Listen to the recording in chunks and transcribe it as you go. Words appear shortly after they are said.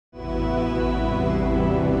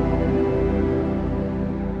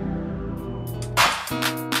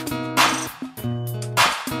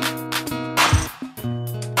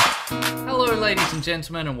ladies and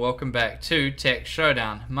gentlemen, and welcome back to Tech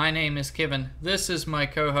Showdown. My name is Kevin, this is my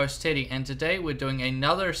co-host Teddy, and today we're doing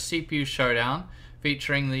another CPU showdown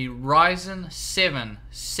featuring the Ryzen 7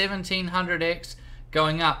 1700X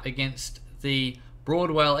going up against the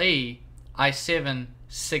Broadwell-E i7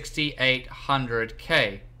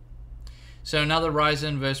 6800K. So another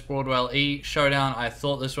Ryzen versus Broadwell-E showdown. I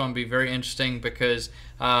thought this one would be very interesting because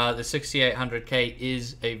the 6800K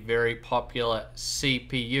is a very popular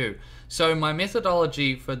CPU. So my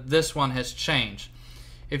methodology for this one has changed.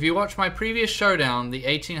 If you watch my previous showdown, the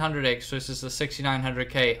 1800X versus the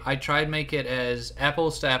 6900K, I tried to make it as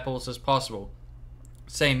apples to apples as possible.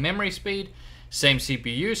 Same memory speed, same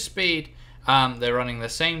CPU speed, they're running the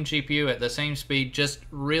same GPU at the same speed, just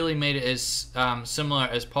really made it as similar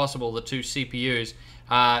as possible, the two CPUs,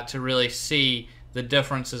 to really see the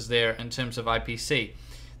differences there in terms of IPC.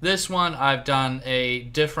 This one I've gone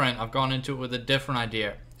into it with a different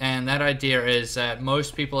idea. And that idea is that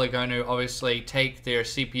most people are going to obviously take their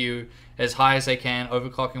CPU as high as they can,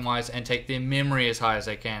 overclocking wise, and take their memory as high as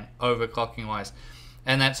they can, overclocking wise.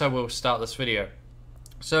 And that's how we'll start this video.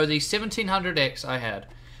 So the 1700X I had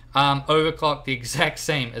overclocked the exact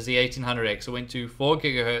same as the 1800X. It went to 4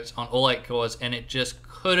 GHz on all 8 cores, and it just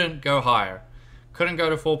couldn't go higher. Couldn't go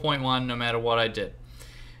to 4.1 no matter what I did.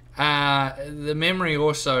 The memory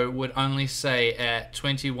also would only say at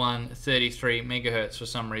 2133 megahertz for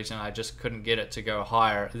some reason. I just couldn't get it to go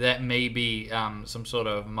higher. That may be some sort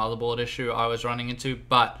of motherboard issue I was running into,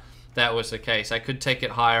 but that was the case. I could take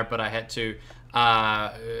it higher, but I had to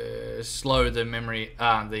slow the memory,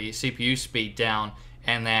 the CPU speed down,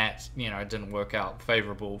 and that, you know, it didn't work out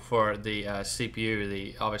favorable for the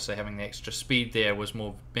CPU. Obviously having the extra speed there was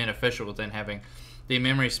more beneficial than having the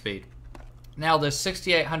memory speed. Now the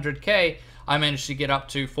 6800K, I managed to get up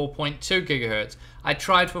to 4.2 gigahertz. I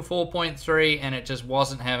tried for 4.3 and it just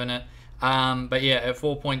wasn't having it. But yeah, at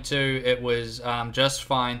 4.2 it was just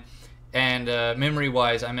fine. And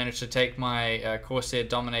memory-wise, I managed to take my Corsair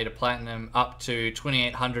Dominator Platinum up to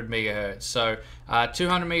 2800 megahertz. So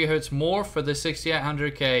 200 megahertz more for the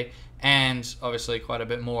 6800K, and obviously quite a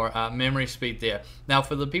bit more memory speed there. Now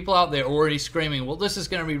for the people out there already screaming, well, this is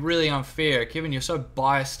going to be really unfair, Kevin, you're so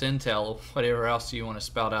biased Intel, or whatever else you want to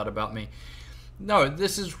spout out about me. No,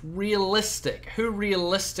 this is realistic. Who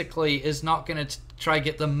realistically is not going to try to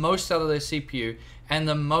get the most out of their CPU and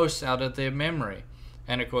the most out of their memory?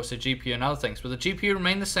 And of course the GPU and other things. But the GPU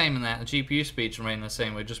remained the same in that, the GPU speeds remain the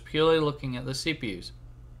same. We're just purely looking at the CPUs.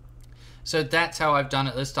 So that's how I've done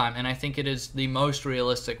it this time, and I think it is the most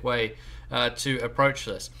realistic way to approach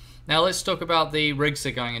this. Now let's talk about the rigs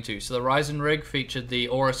they're going into. So the Ryzen rig featured the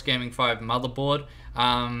Aorus Gaming 5 motherboard.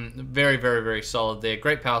 Very, very, very solid there.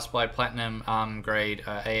 Great power supply, platinum grade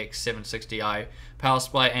AX760i power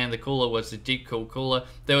supply, and the cooler was the deep cool cooler.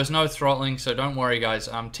 There was no throttling, so don't worry guys.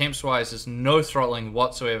 Temps wise, there's no throttling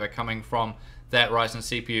whatsoever coming from that Ryzen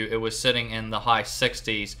CPU. It was sitting in the high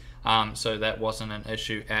 60s. So that wasn't an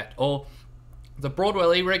issue at all. The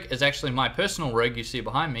Broadwell-E rig is actually my personal rig you see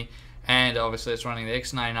behind me, and obviously it's running the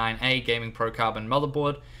X99A Gaming Pro Carbon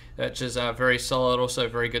motherboard, which is very solid, also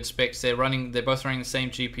very good specs. They're both running the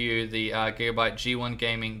same GPU, the Gigabyte G1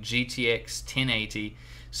 Gaming GTX 1080.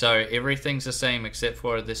 So everything's the same except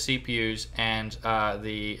for the CPUs and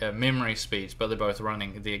the memory speeds, but they're both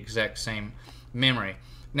running the exact same memory.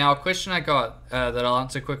 Now a question I got that I'll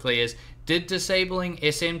answer quickly is, did disabling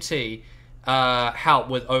SMT help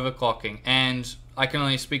with overclocking? And I can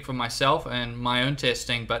only speak for myself and my own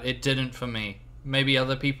testing, but it didn't for me. Maybe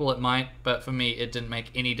other people it might, but for me it didn't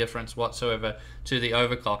make any difference whatsoever to the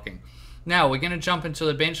overclocking. Now we're going to jump into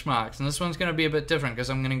the benchmarks, and this one's going to be a bit different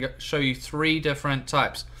because I'm going to show you 3 different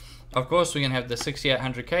types. Of course, we're going to have the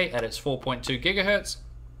 6800K at its 4.2 gigahertz.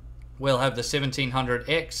 We'll have the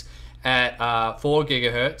 1700X at 4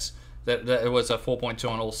 gigahertz. That was a 4.2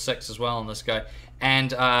 on all 6 as well on this guy.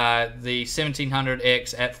 And the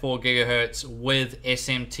 1700X at 4 gigahertz with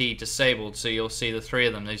SMT disabled. So you'll see the 3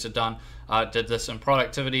 of them. These are done. Did this in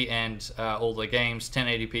productivity and all the games,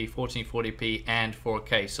 1080p, 1440p, and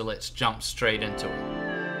 4K. So let's jump straight into it.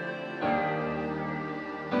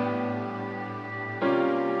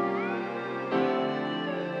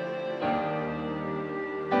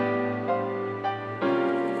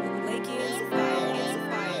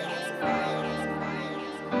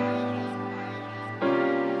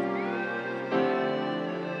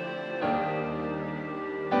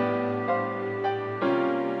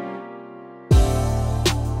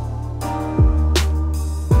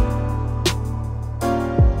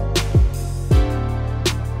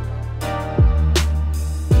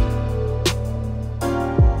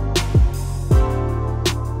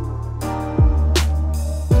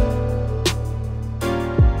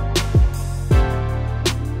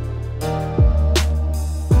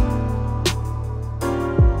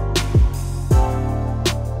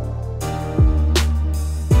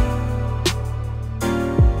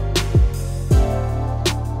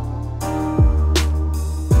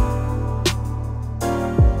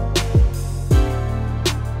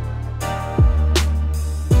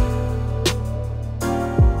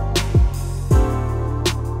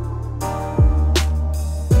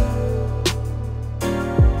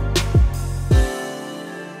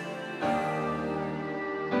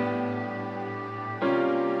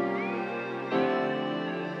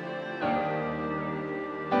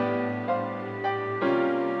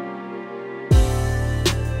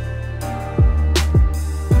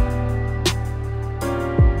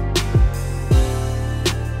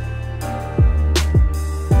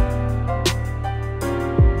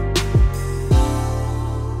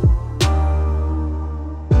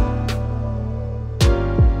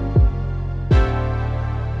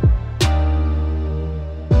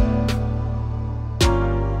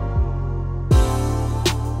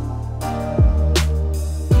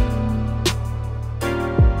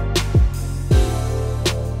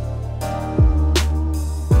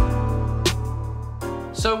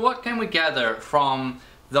 So what can we gather from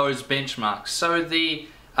those benchmarks? So the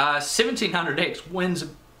 1700X wins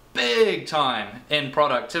big time in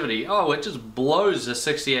productivity. Oh, it just blows the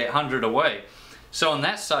 6800 away. So on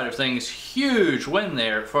that side of things, huge win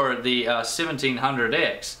there for the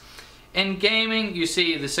 1700X. In gaming, you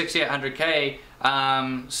see the 6800K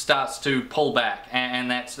starts to pull back,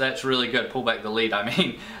 and that's really good. Pull back the lead, I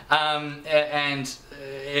mean. And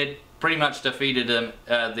it pretty much defeated the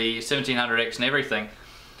 1700X and everything.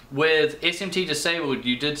 With SMT disabled,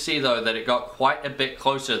 you did see though that it got quite a bit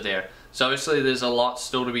closer there. So obviously there's a lot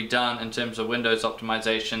still to be done in terms of Windows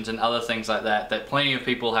optimizations and other things like that plenty of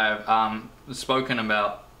people have spoken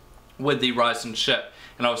about with the Ryzen chip.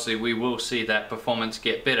 And obviously we will see that performance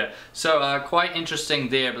get better. So quite interesting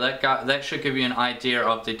there, but that should give you an idea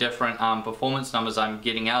of the different performance numbers I'm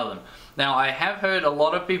getting out of them. Now I have heard a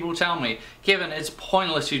lot of people tell me, Kevin, it's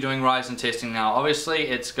pointless you doing Ryzen testing now. Obviously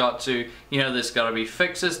it's got to, there's got to be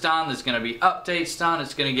fixes done, there's going to be updates done,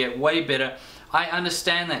 it's going to get way better. I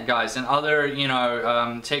understand that, guys, and other,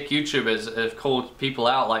 tech YouTubers have called people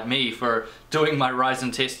out like me for doing my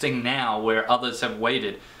Ryzen testing now where others have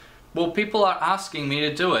waited. Well, people are asking me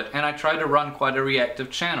to do it, and I try to run quite a reactive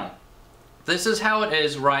channel. This is how it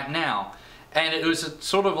is right now. And it was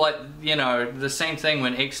sort of like, the same thing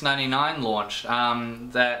when X99 launched,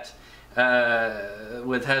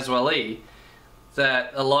 with Haswell-E,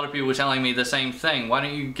 that a lot of people were telling me the same thing. Why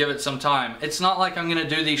don't you give it some time? It's not like I'm going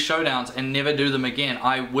to do these showdowns and never do them again.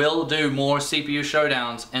 I will do more CPU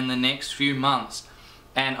showdowns in the next few months.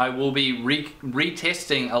 And I will be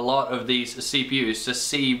retesting a lot of these CPUs to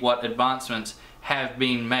see what advancements have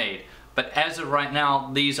been made. But as of right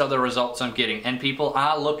now, these are the results I'm getting. And people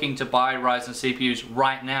are looking to buy Ryzen CPUs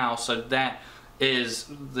right now, so that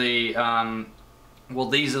is the, well,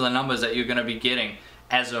 these are the numbers that you're going to be getting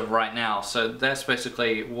as of right now. So that's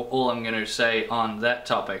basically all I'm going to say on that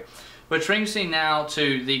topic. Which brings me now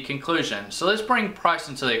to the conclusion. So let's bring price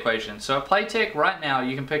into the equation. So at Playtech right now,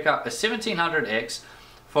 you can pick up a 1700X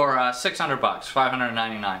for $600,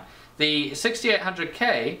 $599. The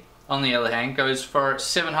 6800K, on the other hand, goes for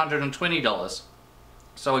 $720.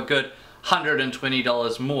 So a good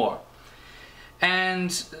 $120 more.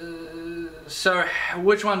 And so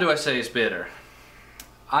which one do I say is better?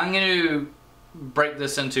 I'm going to break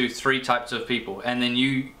this into three types of people, and then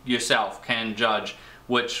you yourself can judge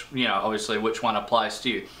which, obviously which one applies to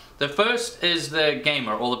you. The first is the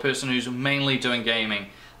gamer, or the person who's mainly doing gaming.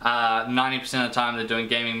 90% of the time they're doing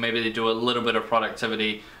gaming. Maybe they do a little bit of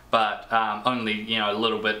productivity, but only, a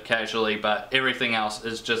little bit casually, but everything else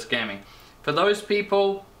is just gaming. For those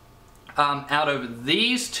people, out of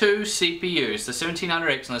these two CPUs, the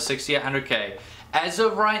 1700X and the 6800K, as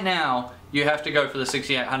of right now, you have to go for the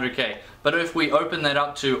 6800K. But if we open that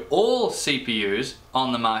up to all CPUs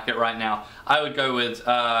on the market right now, I would go with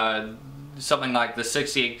something like the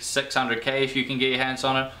 6600K if you can get your hands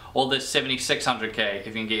on it, or the 7600K if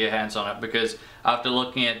you can get your hands on it, because after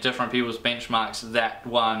looking at different people's benchmarks, that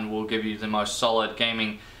one will give you the most solid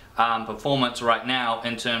gaming performance right now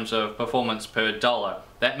in terms of performance per dollar.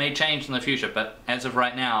 That may change in the future, but as of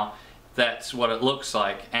right now, that's what it looks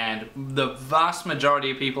like. And the vast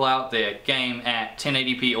majority of people out there game at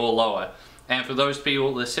 1080p or lower, and for those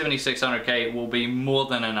people the 7600K will be more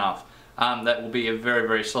than enough. That will be a very,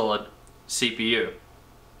 very solid CPU.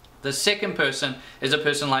 The second person is a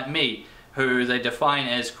person like me, who they define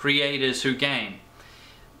as creators who game.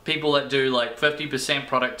 People that do like 50%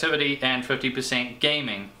 productivity and 50%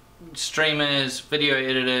 gaming. Streamers, video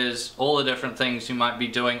editors, all the different things you might be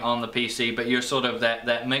doing on the PC, but you're sort of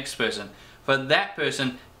that mixed person. For that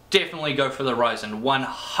person, definitely go for the Ryzen.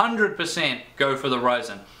 100% go for the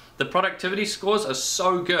Ryzen. The productivity scores are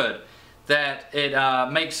so good that it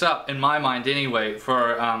makes up, in my mind anyway,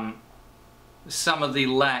 for some of the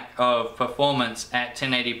lack of performance at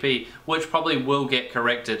 1080p, which probably will get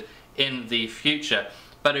corrected in the future.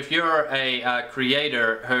 But if you're a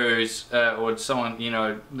creator who's, or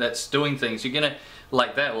someone, that's doing things, you're gonna,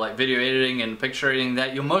 like video editing and picture editing,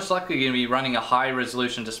 that you're most likely gonna be running a high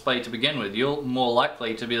resolution display to begin with. You're more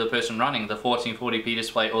likely to be the person running the 1440p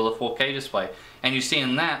display or the 4K display. And you see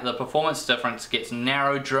in that, the performance difference gets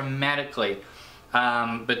narrowed dramatically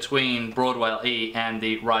between Broadwell-E and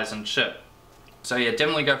the Ryzen chip. So yeah,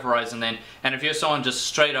 definitely go for Ryzen then. And if you're someone just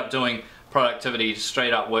straight up doing productivity,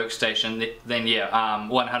 straight up workstation, then yeah,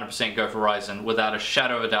 100% go for Ryzen. Without a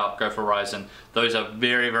shadow of a doubt, go for Ryzen. Those are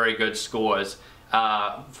very, very good scores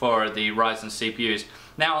for the Ryzen CPUs.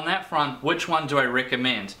 Now on that front, which one do I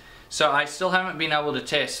recommend? So I still haven't been able to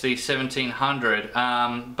test the 1700,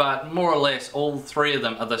 but more or less all three of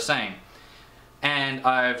them are the same. and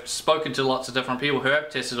I've spoken to lots of different people who have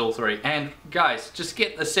tested all three, and guys, just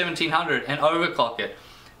get the 1700 and overclock it.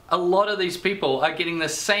 A lot of these people are getting the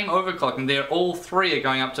same overclocking. They're all three are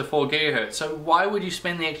going up to 4 GHz. So why would you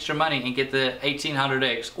spend the extra money and get the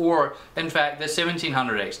 1800X or in fact the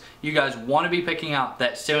 1700X? You guys want to be picking up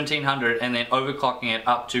that 1700 and then overclocking it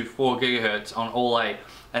up to 4 GHz on all 8,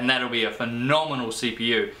 and that'll be a phenomenal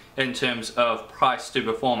CPU in terms of price to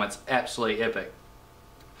performance. Absolutely epic.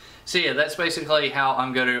 So yeah, that's basically how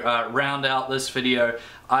I'm going to round out this video.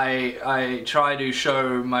 I try to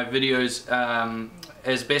show my videos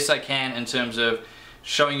as best I can in terms of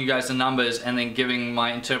showing you guys the numbers and then giving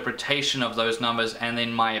my interpretation of those numbers and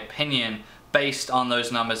then my opinion based on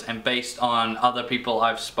those numbers and based on other people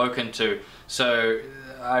I've spoken to. So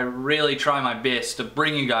I really try my best to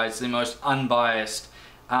bring you guys the most unbiased,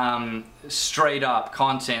 straight up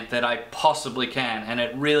content that I possibly can, and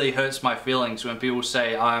it really hurts my feelings when people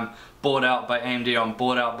say I'm bought out by AMD or I'm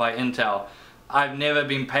bought out by Intel. I've never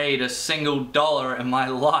been paid a single dollar in my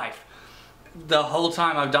life. The whole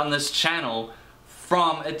time I've done this channel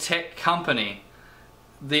from a tech company.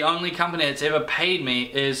 The only company that's ever paid me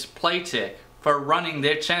is Playtech for running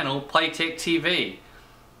their channel, Playtech TV.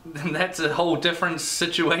 That's a whole different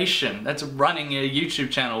situation. That's running a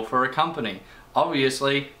YouTube channel for a company.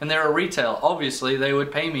 Obviously, and they're a retail, obviously they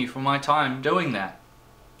would pay me for my time doing that.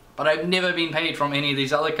 But I've never been paid from any of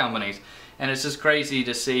these other companies. And it's just crazy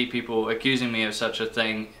to see people accusing me of such a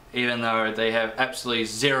thing, even though they have absolutely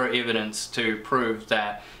zero evidence to prove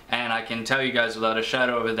that. And I can tell you guys without a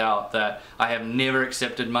shadow of a doubt that I have never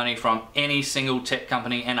accepted money from any single tech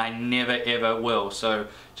company, and I never ever will. So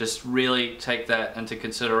just really take that into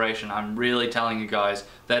consideration. I'm really telling you guys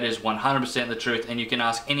that is 100% the truth, and you can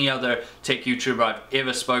ask any other tech YouTuber I've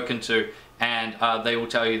ever spoken to and they will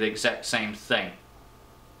tell you the exact same thing.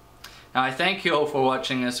 Now I thank you all for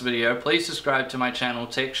watching this video. Please subscribe to my channel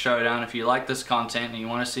Tech Showdown if you like this content and you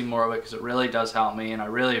want to see more of it, because it really does help me and I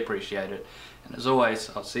really appreciate it. And as always,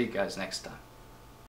 I'll see you guys next time.